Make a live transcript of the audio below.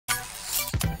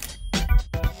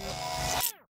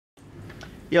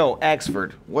Yo,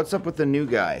 Axford, what's up with the new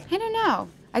guy? I don't know.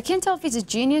 I can't tell if he's a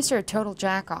genius or a total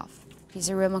jack-off. He's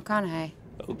a real McConaughey.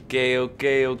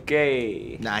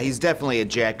 Okay. Nah, he's definitely a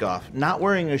jack-off. Not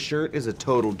wearing a shirt is a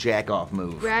total jack-off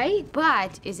move. Right?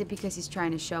 But is it because he's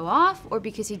trying to show off or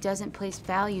because he doesn't place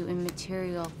value in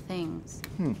material things?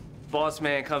 Boss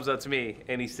man comes up to me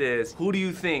and he says, "Who do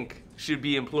you think should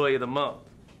be employee of the month?"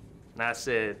 And I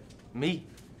said, "Me.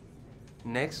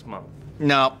 Next month."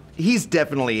 No, he's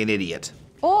definitely an idiot.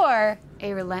 Or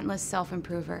a relentless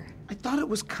self-improver. I thought it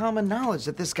was common knowledge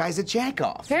that this guy's a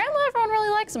jack-off. Apparently everyone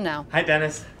really likes him now. Hi,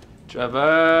 Dennis.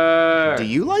 Trevor! Do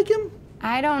you like him?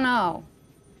 I don't know.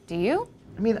 Do you?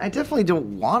 I mean, I definitely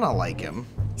don't want to like him.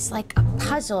 He's like a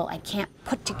puzzle I can't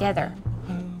put together.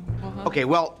 Okay,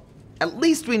 well, at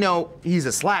least we know he's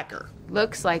a slacker.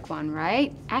 Looks like one,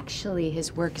 right? Actually,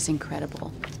 his work is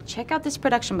incredible. Check out this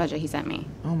production budget he sent me.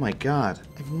 Oh my God,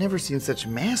 I've never seen such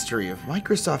mastery of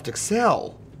Microsoft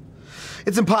Excel.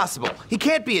 It's impossible. He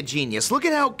can't be a genius. Look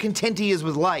at how content he is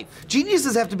with life.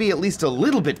 Geniuses have to be at least a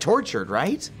little bit tortured,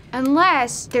 right?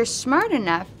 Unless they're smart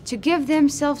enough to give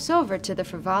themselves over to the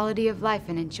frivolity of life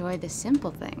and enjoy the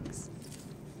simple things.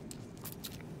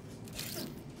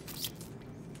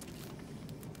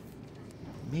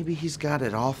 Maybe he's got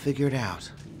it all figured out.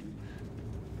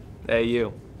 Hey,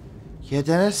 you. Yeah,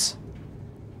 Dennis?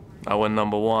 I win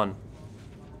 #1.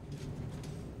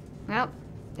 Well,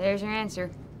 there's your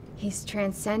answer. He's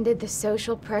transcended the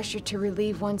social pressure to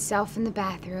relieve oneself in the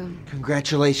bathroom.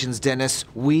 Congratulations, Dennis.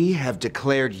 We have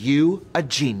declared you a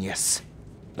genius.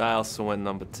 I also win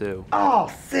 #2. Oh,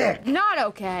 sick! Not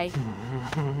okay.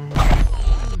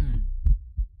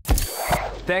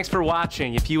 Thanks for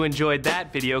watching. If you enjoyed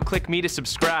that video, click me to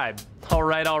subscribe. All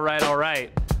right.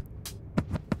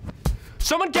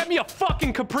 Someone get me a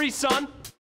fucking Capri Sun!